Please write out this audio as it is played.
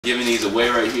Giving these away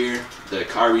right here, the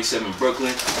Kyrie 7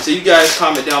 Brooklyn. So you guys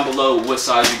comment down below what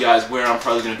size you guys wear. I'm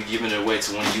probably going to be giving it away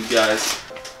to one of you guys.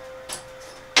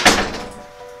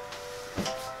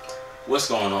 What's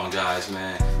going on, guys,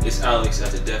 man? It's Alex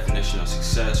at the Definition of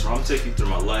Success, where I'm taking you through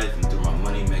my life and through my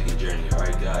money making journey.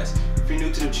 Alright guys, if you're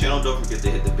new to the channel, don't forget to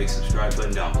hit the big subscribe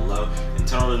button down below and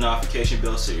turn on the notification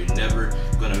bell so you're never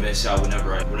gonna miss out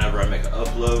whenever I make an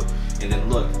upload. And then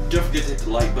look, don't forget to hit the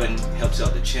like button, helps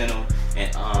out the channel.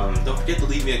 And don't forget to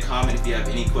leave me a comment if you have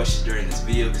any questions during this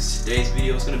video, because today's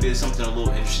video is going to be something a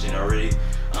little interesting already.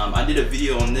 I did a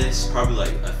video on this probably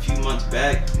like a few months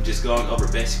back, just going over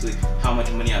basically how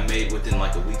much money I made within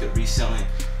like a week of reselling.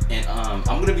 And I'm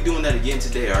going to be doing that again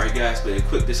today, alright guys, but a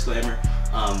quick disclaimer.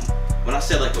 When I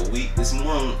said like a week, it's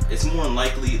more than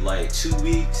likely like 2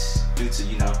 weeks due to,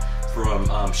 you know,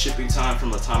 from shipping time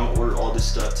from the time I order all this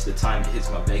stuff to the time it hits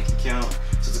my bank account.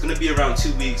 So it's going to be around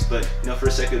 2 weeks, but you know, for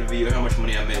the sake of the video, how much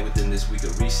money I made within this week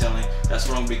of reselling, that's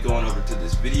what I'm going to be going over to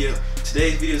this video.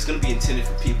 Today's video is going to be intended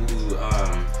for people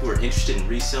who are interested in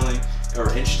reselling or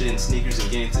interested in sneakers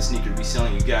and getting into sneaker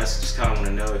reselling. You guys just kind of want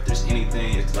to know if there's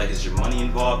anything, if, like, is your money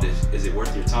involved, is it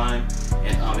worth your time?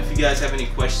 And if you guys have any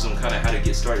questions on kind of how to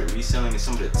get started reselling and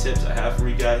some of the tips I have for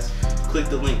you guys, click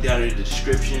the link down in the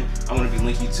description. I'm going to be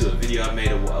linking to a video I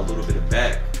made a little bit of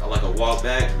like a while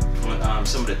back, on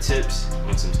some of the tips,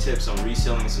 some tips on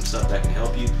reselling, some stuff that can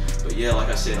help you. But yeah, like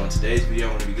I said, on today's video,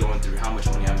 I'm going to be going through how much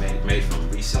money I made from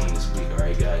reselling this week.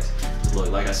 Alright guys, so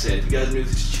look, like I said, if you guys are new to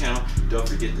this channel, don't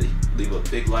forget to leave a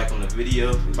big like on the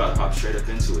video. We're about to hop straight up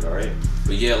into it, alright?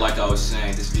 But yeah, like I was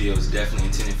saying, this video is definitely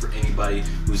intended for anybody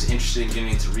who's interested in getting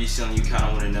into reselling. You kind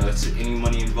of want to know, is there any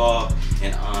money involved,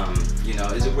 and you know,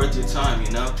 is it worth your time,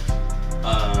 you know?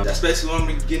 That's basically what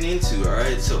I'm getting into,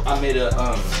 alright? So I made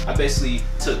I basically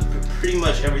took pretty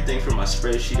much everything from my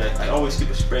spreadsheet. I always keep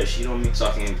a spreadsheet on me so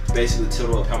I can basically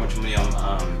total up how much money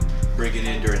I'm bringing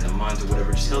in during the month or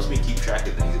whatever. It just helps me keep track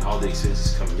of things and all the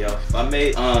expenses coming out. I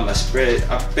made a spread.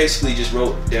 I basically just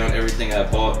wrote down everything I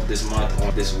bought this month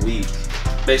on this week.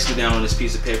 Basically down on this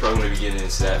piece of paper. I'm going to be getting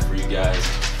into that for you guys.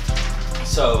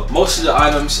 So most of the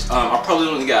items, I probably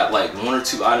only got like 1 or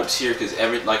 2 items here because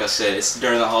like I said, it's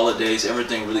during the holidays,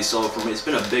 everything really sold for me. It's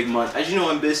been a big month. As you know,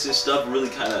 in business, stuff really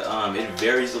kind of, it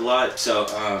varies a lot. So,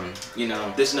 you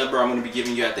know, this number I'm going to be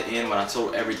giving you at the end when I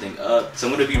total everything up. So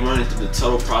I'm going to be running through the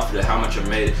total profit of how much I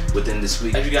made within this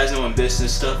week. As you guys know, in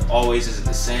business, stuff always isn't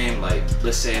the same. Like,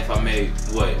 let's say if I made,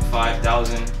 what,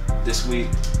 5,000 this week,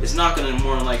 it's not going to,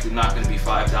 more than likely not going to be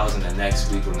 5,000 the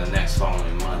next week or the next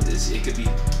following month. It could be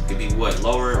what,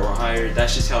 lower or higher.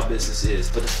 That's just how business is.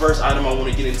 But the first item I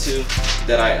want to get into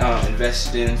that I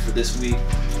invested in for this week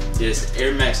is the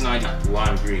Air Max 90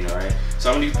 lime green. Alright,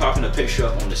 so I'm going to be popping a picture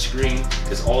up on the screen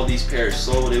because all these pairs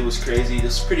sold. It was crazy.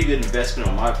 This is a pretty good investment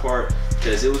on my part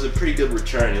because it was a pretty good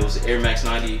return. It was the Air Max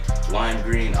 90 lime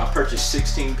green. I purchased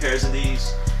 16 pairs of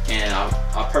these, and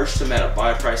I purchased them at a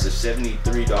buy price of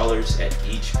 $73 at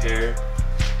each pair,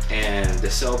 and the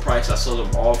sell price I sold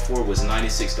them all for was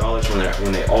 $96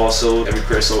 when they all sold. Every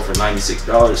pair sold for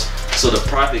 $96. So the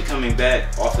profit coming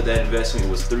back off of that investment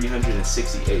was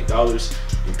 $368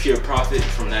 in pure profit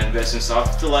from that investment. So I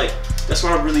feel like that's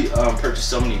why I really purchased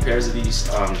so many pairs of these,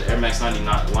 the Air Max 90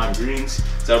 lime greens.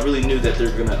 So I really knew that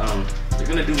they're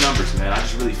gonna do numbers, man. I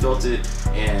just really felt it.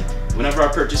 And whenever I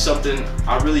purchase something,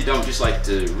 I really don't just like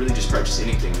to just purchase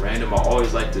anything random. I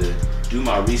always like to do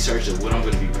my research of what I'm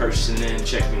going to be purchasing in,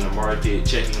 checking the market,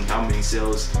 checking how many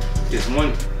sales. Because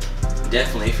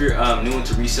definitely, if you're new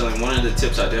into reselling, one of the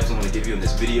tips I definitely want to give you in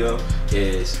this video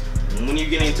is when you're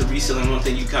getting into reselling, one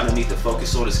thing you kind of need to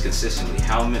focus on is consistently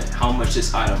how much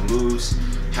this item moves,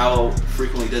 how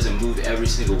frequently does it move every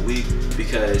single week,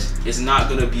 because it's not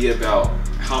going to be about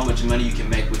how much money you can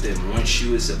make within one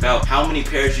shoe. It's about how many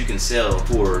pairs you can sell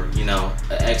for, you know,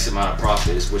 an X amount of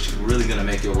profits, which is really going to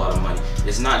make you a lot of money.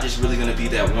 It's not just really going to be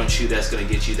that one shoe that's going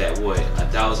to get you that, what,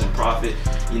 1,000 profit.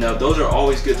 You know, those are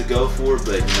always good to go for,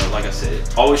 but you know, like I said,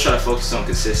 always try to focus on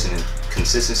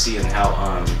consistency and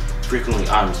how frequently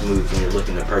items move when you're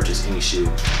looking to purchase any shoe.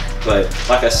 But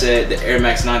like I said, the Air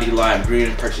Max 90 lime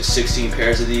green, purchased 16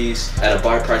 pairs of these at a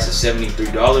buy price of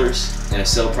 $73 and a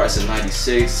sell price of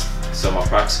 $96. So my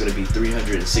profit is going to be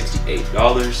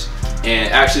 $368.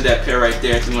 And actually, that pair right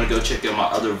there, if you want to go check out my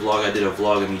other vlog, I did a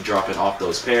vlog of me dropping off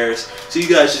those pairs. So you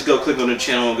guys just go click on the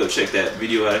channel and go check that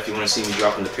video out if you want to see me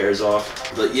dropping the pairs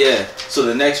off. But yeah, so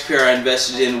the next pair I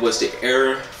invested in was the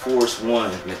Air Force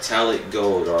One metallic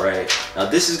gold. Alright, now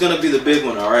this is going to be the big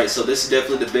one. Alright, so this is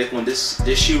definitely the big one. This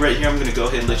shoe right here, I'm going to go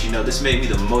ahead and let you know, this made me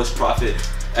the most profit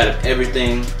out of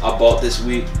everything I bought this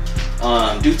week.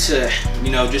 due to,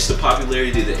 you know, just the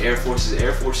popularity of the Air Forces.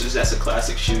 Air Forces, that's a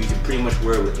classic shoe. You can pretty much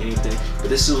wear it with anything. But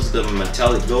this is the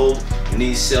metallic gold, and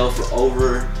these sell for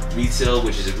over retail,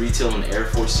 which is retail in the Air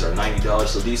Forces are $90.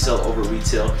 So these sell over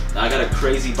retail. Now I got a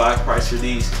crazy buy price for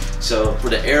these. So for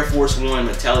the Air Force One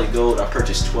metallic gold, I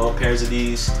purchased 12 pairs of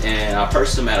these, and I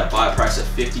purchased them at a buy price of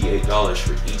 $58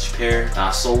 for each pair. And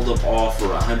I sold them all for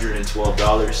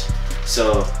 $112.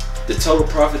 So the total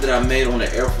profit that I made on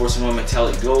the Air Force One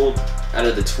metallic gold, out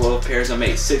of the 12 pairs, I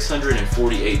made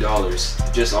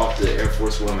 $648 just off the Air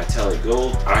Force One metallic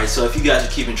gold. Alright, so if you guys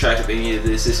are keeping track of any of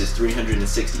this, this is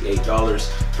 $368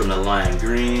 from the lime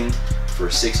green for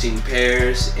 16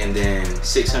 pairs, and then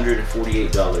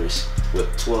 $648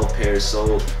 with 12 pairs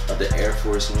sold of the Air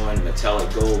Force One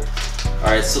metallic gold.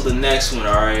 Alright, so the next one,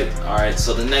 alright,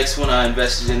 so the next one I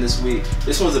invested in this week,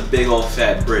 this one's a big old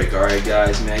fat brick. Alright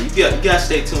guys, man, you gotta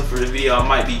stay tuned for the video. I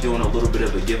might be doing a little bit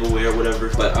of a giveaway or whatever,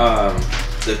 but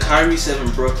the Kyrie 7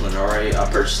 Brooklyn, alright, I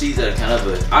purchased these at a kind of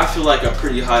a, I feel like a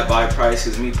pretty high buy price,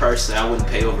 because me personally, I wouldn't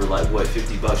pay over like, what,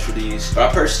 50 bucks for these, but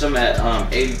I purchased them at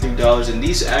 $83, and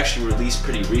these actually released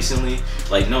pretty recently.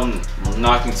 Like, no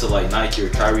knocking to like Nike or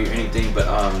Kyrie or anything, but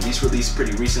these released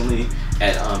pretty recently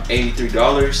at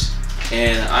 $83.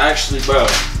 And I actually, bro, let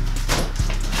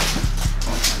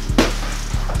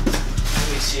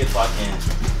me see if I can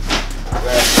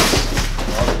grab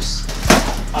all this.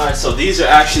 Alright, so these are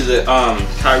actually the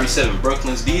Kyrie 7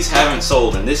 Brooklyns. These haven't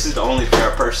sold, and this is the only pair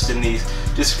I purchased in these,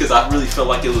 just because I really felt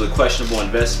like it was a questionable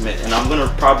investment, and I'm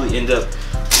gonna probably end up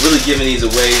really giving these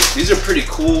away. These are pretty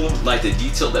cool, like the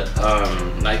detail that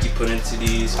Nike put into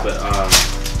these, but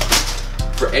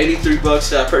for 83 bucks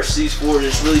that I purchased these for,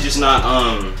 it's really just not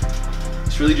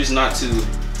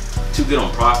too good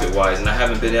on profit wise, and I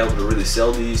haven't been able to really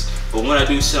sell these. But when I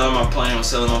do sell them, I'm planning on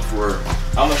selling them for,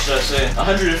 how much did I say?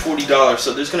 $140.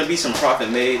 So there's gonna be some profit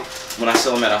made when I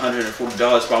sell them at $140,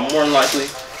 but I'm more than likely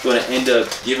going to end up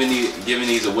giving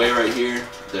these away right here,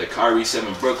 the Kyrie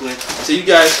 7 Brooklyn. So you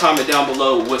guys comment down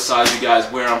below what size you guys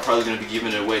wear. I'm probably going to be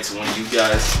giving it away to one of you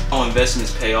guys. All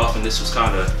investments pay off, and this was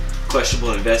kind of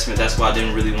questionable investment. That's why I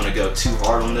didn't really want to go too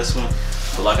hard on this one.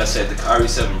 But like I said, the Kyrie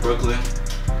 7 Brooklyn,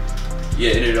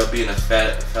 yeah, it ended up being a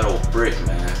fat old brick,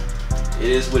 man. It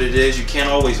is what it is. You can't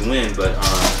always win, but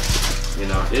you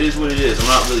know, it is what it is. I'm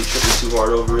not really tripping too hard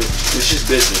over it. It's just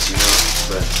business, you know.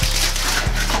 But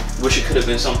wish it could have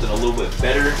been something a little bit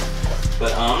better.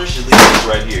 But I'm gonna just leave this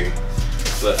right here.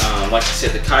 But like I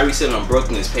said, the Kyrie 7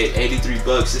 Brooklyn is paid 83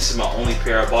 bucks. This is my only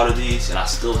pair I bought of these, and I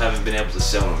still haven't been able to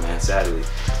sell them, man, sadly.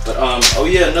 But oh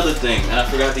yeah, another thing, and I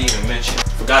forgot to even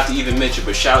mention,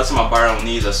 but shout out to my buyer on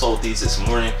these. I sold these this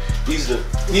morning. These are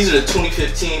the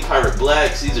 2015 Pirate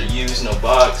Blacks. These are used, no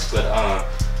box, but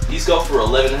these go for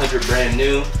 $1,100 brand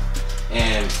new,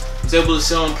 and I was able to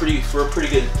sell them for a pretty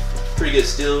good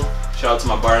steal. Shout out to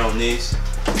my buyer on these.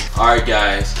 Alright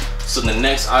guys, so the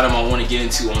next item I want to get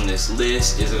into on this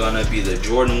list is gonna be the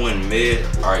Jordan 1 mid.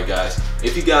 Alright guys,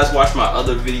 if you guys watched my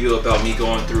other video about me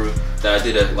going through that I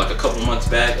did like a couple months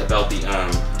back about the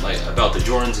about the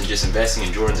Jordans and just investing in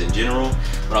Jordans in general,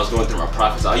 when I was going through my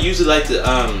profits, I usually like to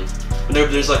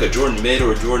whenever there's like a Jordan mid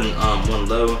or a Jordan 1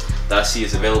 low that I see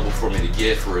is available for me to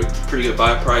get for a pretty good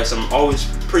buy price, I'm always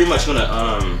pretty much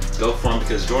gonna go for them,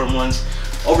 because Jordan 1s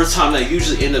over time they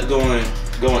usually end up going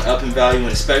up in value,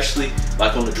 and especially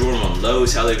like on the Jordan 1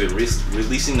 lows, how they've been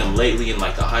releasing them lately in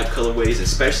like the hype colorways,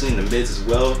 especially in the mids as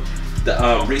well.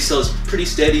 The resale is pretty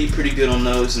steady, pretty good on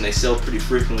those, and they sell pretty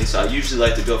frequently, so I usually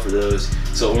like to go for those.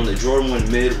 So on the Jordan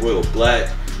 1 mid Royal Black,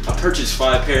 I purchased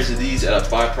 5 pairs of these at a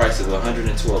buy price of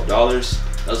 $112.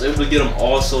 I was able to get them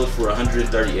all sold for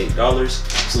 $138.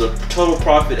 So the total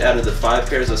profit out of the 5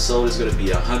 pairs I sold is going to be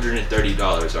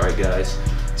 $130. Alright guys,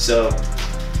 so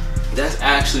that's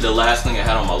actually the last thing I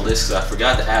had on my list, because I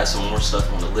forgot to add some more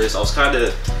stuff on the list. I was kind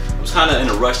of in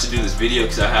a rush to do this video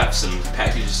because I have some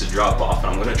packages to drop off,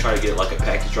 and I'm gonna try to get like a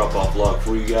package drop off vlog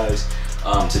for you guys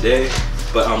today.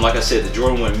 But like I said, the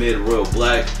Jordan 1 mid Royal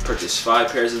Black, purchased 5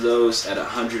 pairs of those at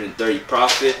 $130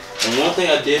 profit. And one thing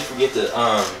I did forget to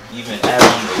even add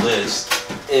on the list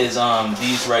is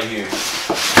these right here.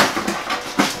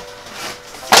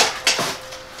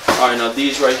 Alright, now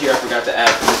these right here, I forgot to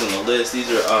add these on the list. These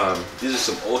are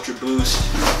some Ultra Boost.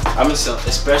 I've been selling,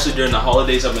 especially during the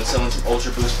holidays, I've been selling some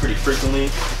Ultra Boost pretty frequently.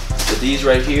 But these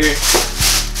right here,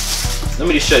 let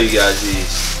me just show you guys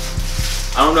these.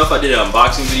 I don't know if I did an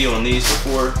unboxing video on these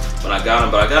before when I got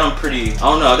them, but I got them pretty,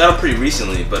 I got them pretty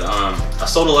recently. But I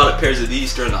sold a lot of pairs of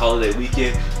these during the holiday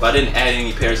weekend, but I didn't add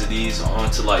any pairs of these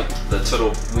onto like the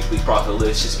total weekly profit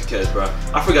list just because, bro,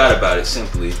 I forgot about it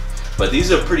simply. But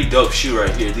these are a pretty dope shoe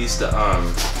right here. These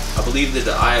I I believe they're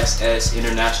the ISS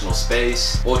International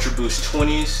Space Ultra Boost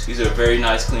 20s. These are a very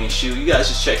nice clean shoe. You guys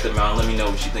just check them out and let me know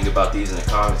what you think about these in the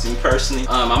comments. Me personally,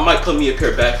 I might put me a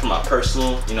pair back for my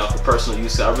personal, for personal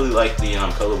use. I really like the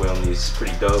colorway on these. It's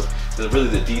pretty dope. And really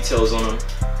the details on them.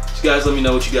 So you guys let me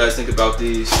know what you guys think about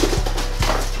these.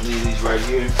 Leave these right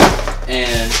here.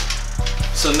 And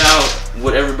so now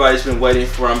what everybody's been waiting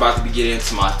for, I'm about to be getting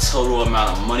into my total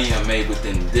amount of money I made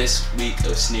within this week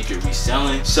of sneaker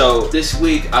reselling. So this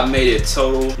week I made a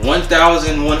total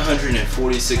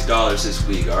 $1,146 this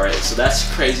week. All right, so that's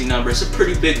a crazy number. It's a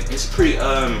pretty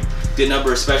good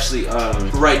number, especially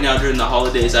right now during the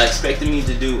holidays. I expected me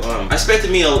to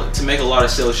make a lot of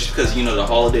sales just because the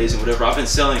holidays and whatever. I've been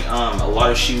selling a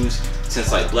lot of shoes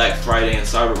since like Black Friday and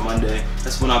Cyber Monday.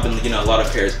 That's when I've been getting a lot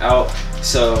of pairs out.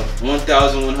 So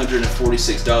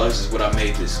 $1,146 is what I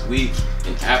made this week,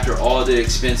 and after all the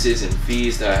expenses and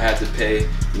fees that I had to pay,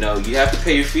 you have to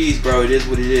pay your fees, bro. It is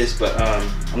what it is. But I'm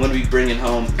gonna be bringing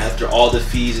home, after all the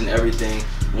fees and everything,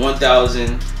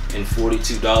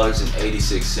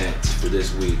 $1,042.86 for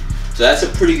this week. So that's a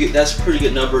pretty good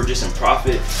number just in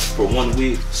profit for 1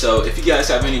 week. So if you guys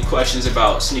have any questions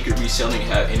about sneaker reselling, you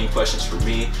have any questions for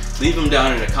me, leave them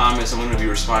down in the comments. I'm going to be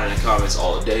responding in the comments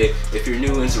all day. If you're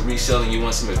new into reselling, you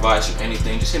want some advice or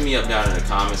anything, just hit me up down in the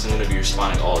comments. I'm going to be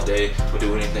responding all day. We'll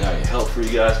do anything I can help for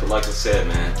you guys. But like I said,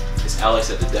 man, it's Alex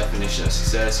at the Definition of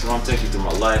Success. I'm taking you through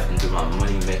my life and through my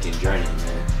money making journey,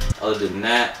 man. Other than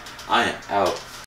that, I am out.